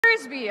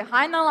Players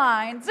behind the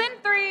lines in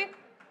 3,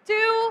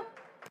 2,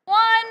 1,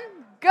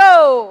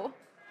 go.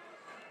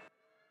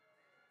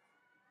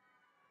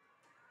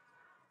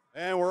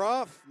 And we're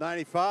off.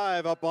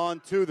 95 up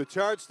onto the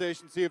charge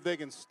station. See if they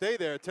can stay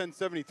there.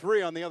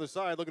 1073 on the other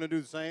side, looking to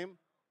do the same.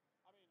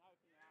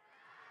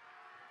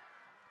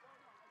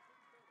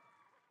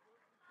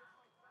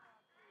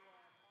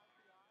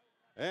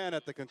 And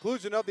at the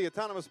conclusion of the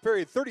autonomous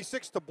period,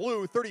 36 to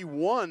blue,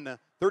 31,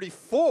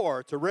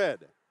 34 to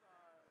red.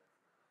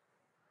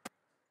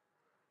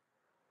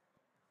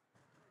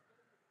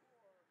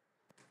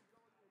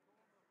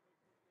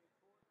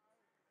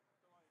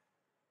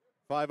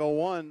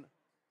 .501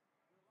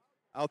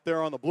 out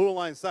there on the Blue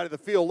Alliance side of the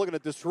field, looking to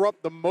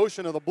disrupt the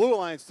motion of the Blue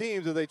Alliance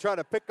teams as they try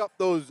to pick up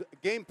those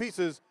game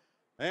pieces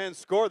and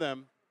score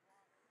them.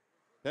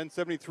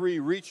 1073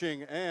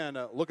 reaching and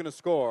looking to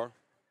score.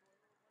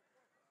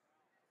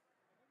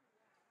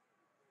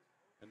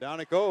 And down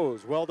it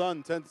goes. Well done,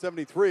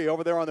 1073.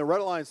 Over there on the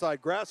Red Alliance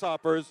side,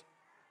 Grasshoppers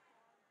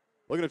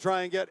looking to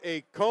try and get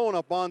a cone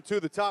up onto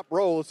the top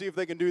row. Let's see if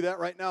they can do that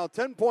right now.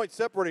 10 points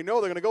separating. No,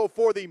 they're going to go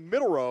for the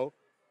middle row.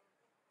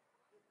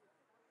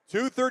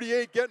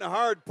 238 getting a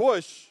hard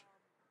push.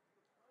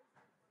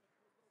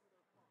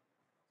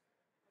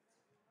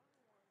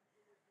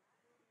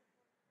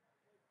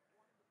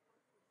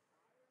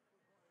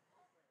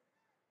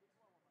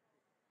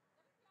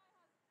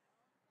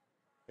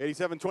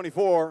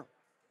 .87-24.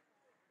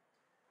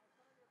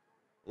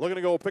 Looking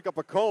to go pick up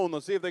a cone.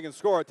 Let's see if they can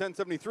score at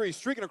 1073.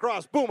 Streaking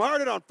across. Boom.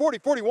 Hard it on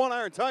 40-41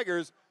 Iron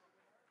Tigers.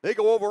 They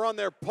go over on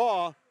their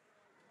paw,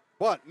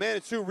 but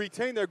manage to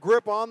retain their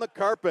grip on the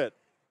carpet.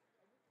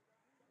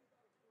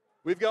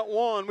 We've got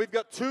one. We've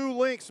got 2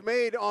 links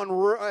made on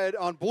red,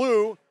 on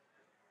blue.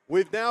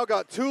 We've now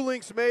got 2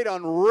 links made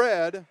on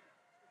red.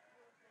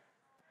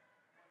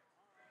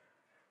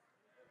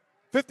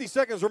 50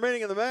 seconds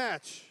remaining in the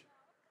match.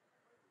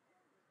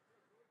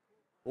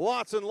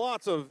 Lots and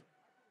lots of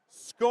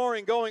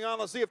scoring going on.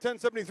 Let's see if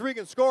 1073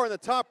 can score in the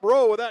top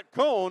row with that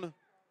cone.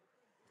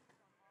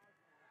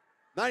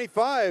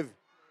 95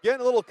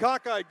 getting a little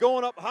cockeyed,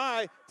 going up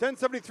high.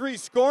 1073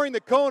 scoring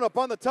the cone up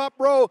on the top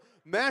row,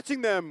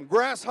 matching them.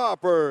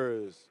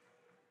 Grasshoppers.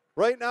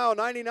 Right now,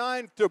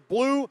 99 to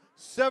blue,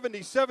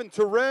 77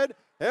 to red.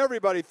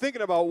 Everybody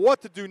thinking about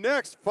what to do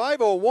next.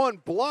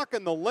 501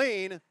 blocking the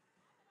lane,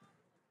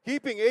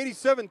 keeping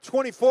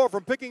 87-24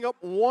 from picking up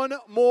one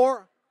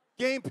more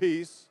game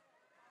piece.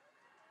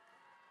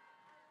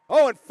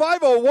 Oh, and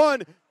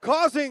 501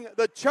 causing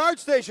the charge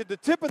station to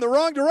tip in the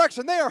wrong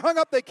direction. They are hung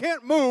up. They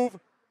can't move.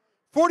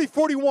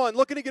 40-41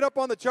 looking to get up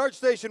on the charge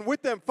station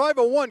with them.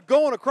 501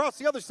 going across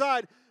the other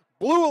side.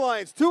 Blue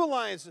Alliance, 2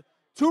 Alliance,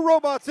 2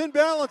 robots in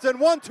balance, and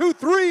 1, 2,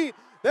 3.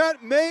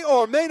 That may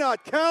or may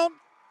not count.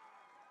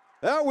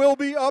 That will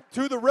be up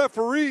to the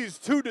referees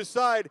to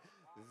decide.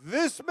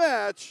 This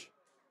match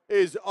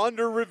is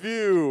under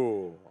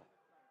review.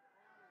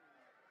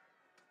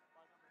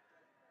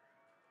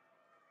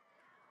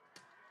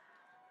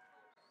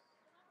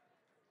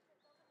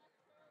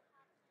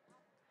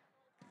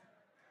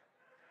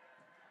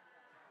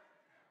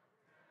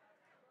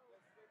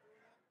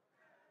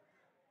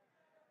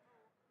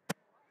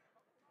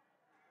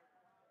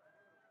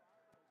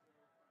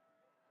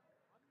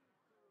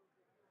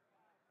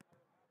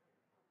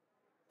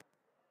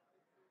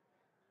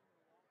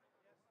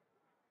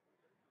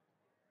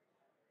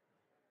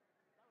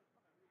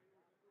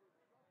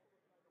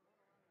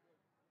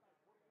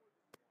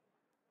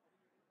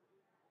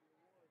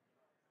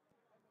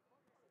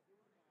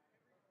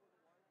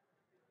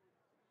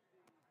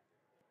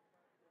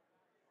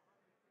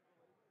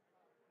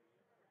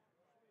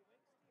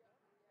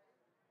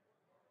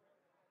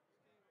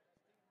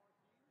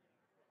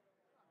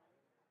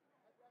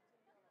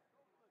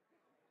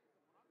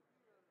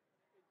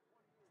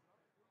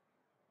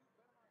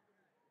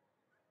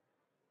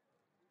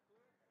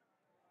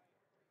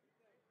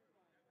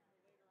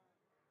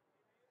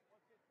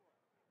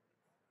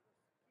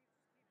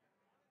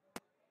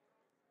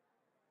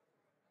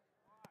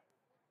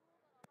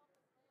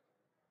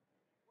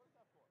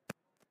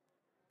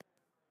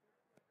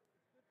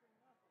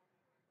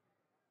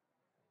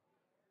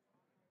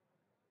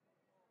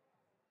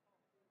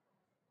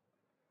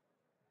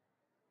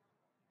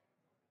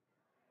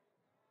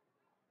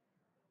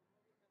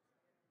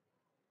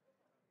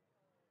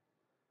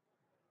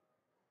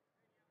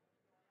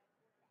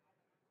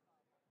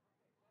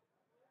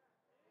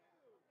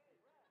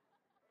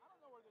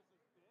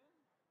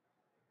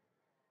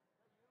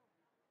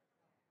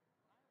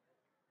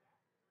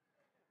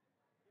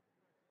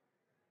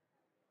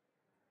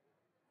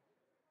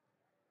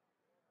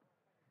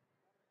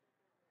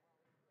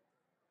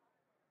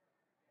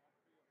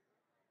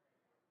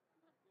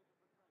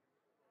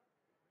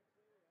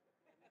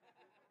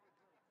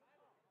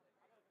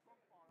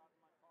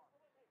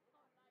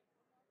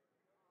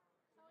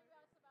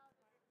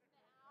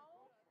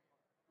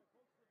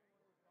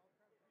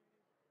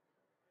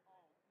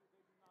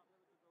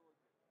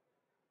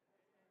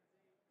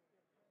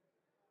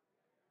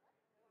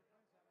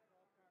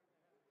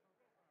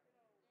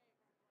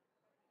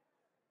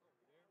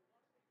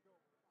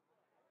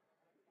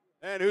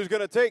 And who's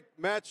going to take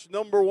match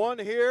number 1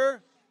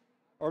 here?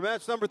 Or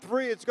match number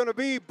 3? It's going to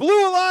be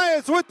Blue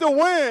Alliance with the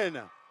win.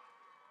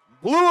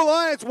 Blue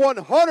Alliance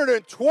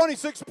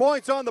 126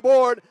 points on the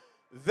board.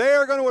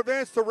 They're going to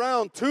advance to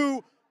round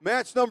 2,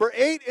 match number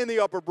 8 in the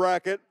upper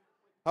bracket.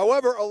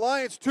 However,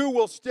 Alliance 2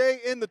 will stay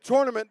in the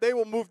tournament. They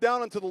will move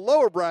down into the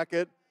lower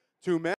bracket to match